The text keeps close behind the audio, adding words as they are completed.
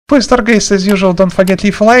Before start, guys, as usual, don't forget to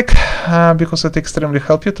leave a like, because it extremely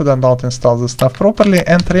helps you to download and install the stuff properly.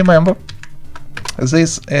 And remember,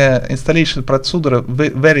 this installation procedure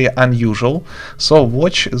very unusual, so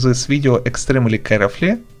watch this video extremely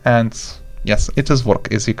carefully. And yes, it is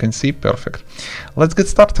work, as you can see, perfect. Let's get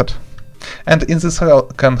started. And in the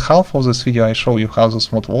second half of this video I show you how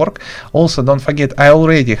this mod work. Also, don't forget, I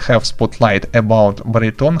already have spotlight about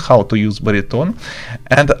Baritone, how to use Baritone,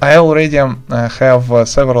 and I already have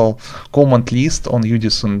several command list on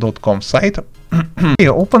udisen.com site. Okay,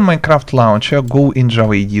 open Minecraft launcher, go in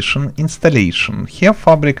Java Edition, installation. Here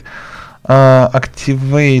Fabric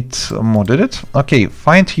activate modded. Okay,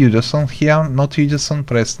 find Udisen here, not Udisen,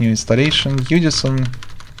 press new installation, Udisen,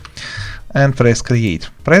 and press create.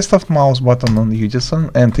 Press left mouse button on Udisen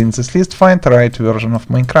and in this list find the right version of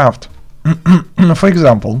Minecraft. For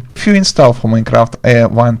example, if you install for Minecraft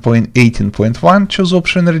 1.18.1, choose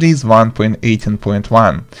option release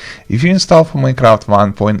 1.18.1. If you install for Minecraft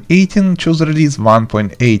 1.18, choose release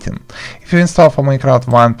 1.18. If you install for Minecraft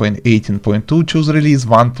 1.18.2, choose release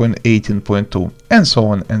 1.18.2, and so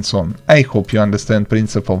on and so on. I hope you understand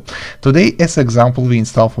principle. Today, as example, we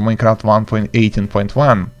install for Minecraft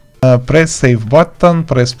 1.18.1. Press save button,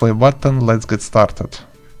 press play button, let's get started.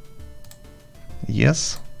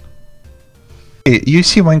 Yes. Okay, you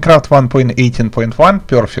see Minecraft 1.18.1,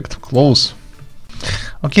 perfect, close.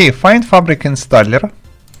 Okay, find Fabric installer,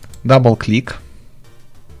 double click.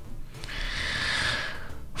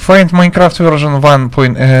 Find Minecraft version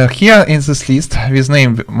 1. Here in this list with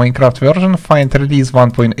name Minecraft version, find release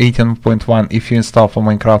 1.18.1 if you install for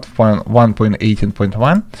Minecraft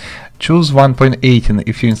 1.18.1. Choose 1.18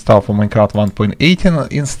 if you install for Minecraft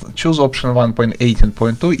 1.18. Choose option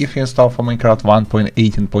 1.18.2 if you install for Minecraft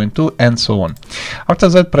 1.18.2, and so on. After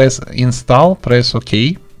that, press install, press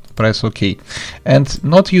OK, press OK, and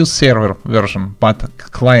not use server version but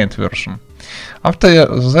client version. After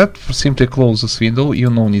that, simply close this window, you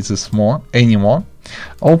don't need this anymore.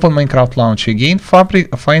 Open Minecraft launcher again,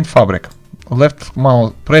 find Fabric. Left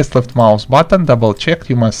mouse, press left mouse button, double check,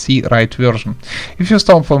 you must see right version. If you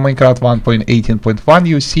install for Minecraft 1.18.1,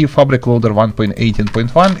 you see Fabric Loader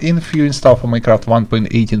 1.18.1. If you install for Minecraft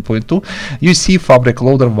 1.18.2, you see Fabric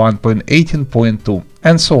Loader 1.18.2,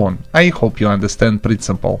 and so on. I hope you understand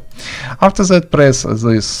principle. After that, press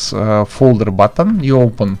this folder button, you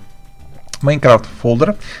open Minecraft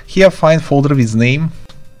folder. Here find folder with name,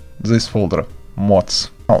 this folder, mods.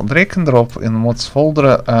 Now drag and drop in mods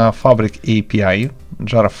folder Fabric API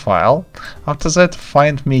jar file. After that,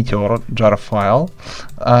 find Meteor jar file.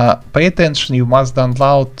 Pay attention, you must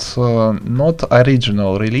download not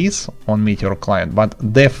original release on Meteor client, but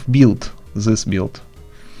dev build, this build.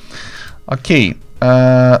 Okay,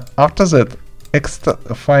 after that,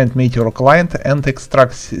 find Meteor client and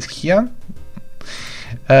extract here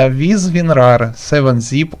with WinRAR,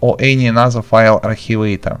 7-zip or any another file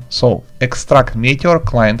archivator. So extract Meteor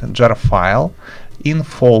client jar file in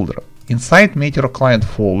folder. Inside Meteor client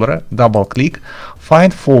folder, double click,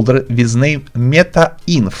 find folder with name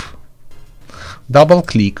meta-inf. Double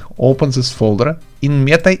click, open this folder. In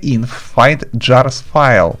meta-inf, find jars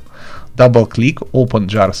file. Double click, open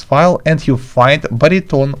jars file, and you find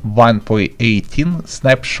Baritone 1.18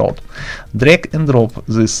 snapshot. Drag and drop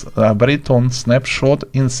this Baritone snapshot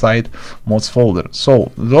inside mods folder.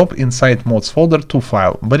 So drop inside mods folder two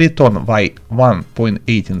files, Baritone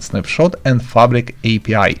 1.18 snapshot and Fabric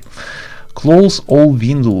API. Close all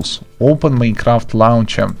windows, open Minecraft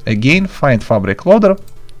launcher. Again, find Fabric Loader,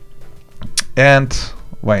 and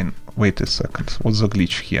wait a second, what's the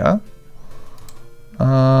glitch here?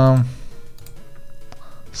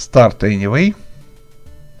 Start anyway.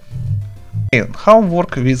 Okay, how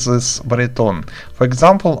work with this Baritone? For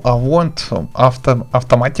example, I want to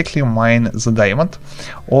automatically mine the diamond,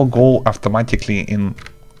 or go automatically in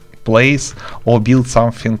place, or build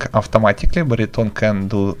something automatically. Baritone can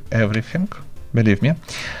do everything, believe me.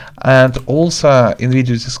 And also in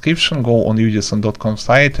video description, go on udisen.com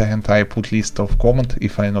site and I put list of comments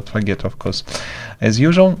if I not forget, of course, as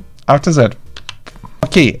usual. After that,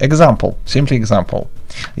 okay, example, simply example.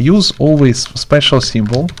 Use always special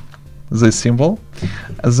symbol, this symbol,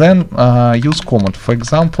 then use command, for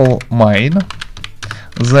example, mine,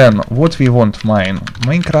 then what we want mine,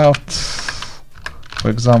 Minecraft, for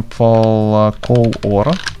example, call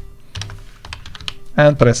or,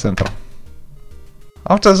 and press enter.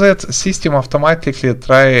 After that, system automatically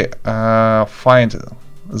try find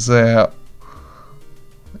the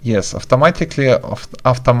automatically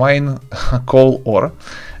after mine call or,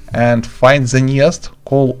 and find the nearest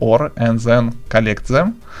call or, and then collect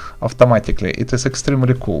them automatically. It is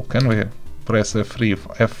extremely cool. Can we press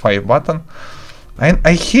F5 button?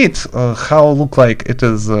 I hate how look like it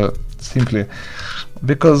is simply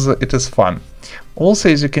because it is fun. Also,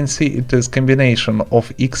 as you can see, it is combination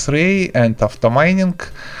of X-ray and auto-mining,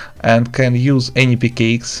 and can use any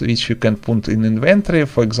PKX which you can put in inventory,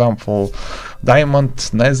 for example, diamond,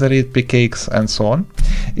 netherite PKX, and so on.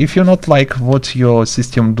 If you not like what your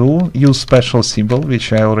system do, use special symbol,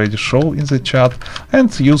 which I already show in the chat,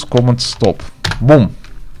 and use command stop. Boom.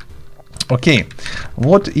 Okay,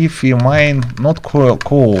 what if we mine not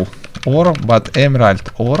coal ore, but emerald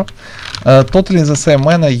ore? Totally in the same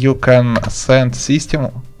manner you can send system.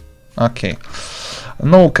 Okay,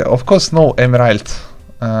 no, of course no emerald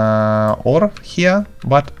ore here,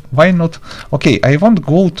 but why not? Okay, I want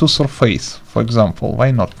go to surface, for example,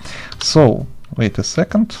 why not? So wait a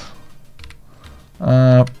second,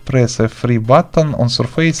 press F3 button on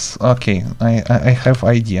surface. Okay, I have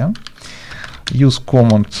idea. Use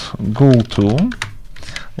command go to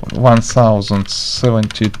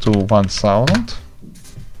 1072 1000.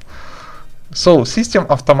 So system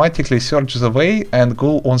automatically searches away and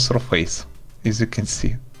go on surface, as you can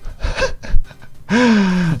see.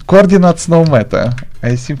 Coordinates no matter.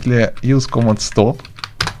 I simply use command stop.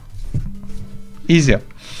 Easy.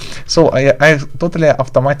 So I totally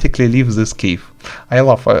automatically leave this cave. I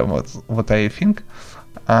love what I think.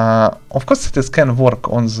 Of course it can work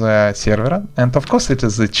on the server, and of course it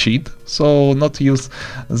is a cheat, so not use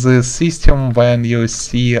the system when you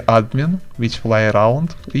see admin which fly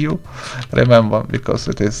around you, remember, because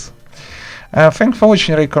it is. Thanks for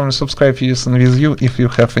watching, rate, comment, subscribe, Udisen with you. If you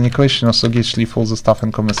have any questions, so leave all the stuff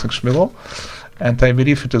in comment section below. And I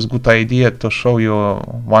believe it is good idea to show you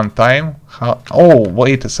one time how. Oh,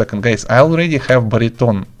 wait a second, guys! I already have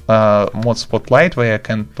Baritone mod spotlight where I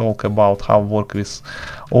can talk about how work with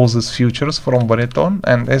all these features from Baritone,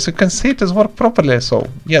 and as you can see, it is work properly. So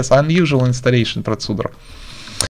yes, unusual installation procedure.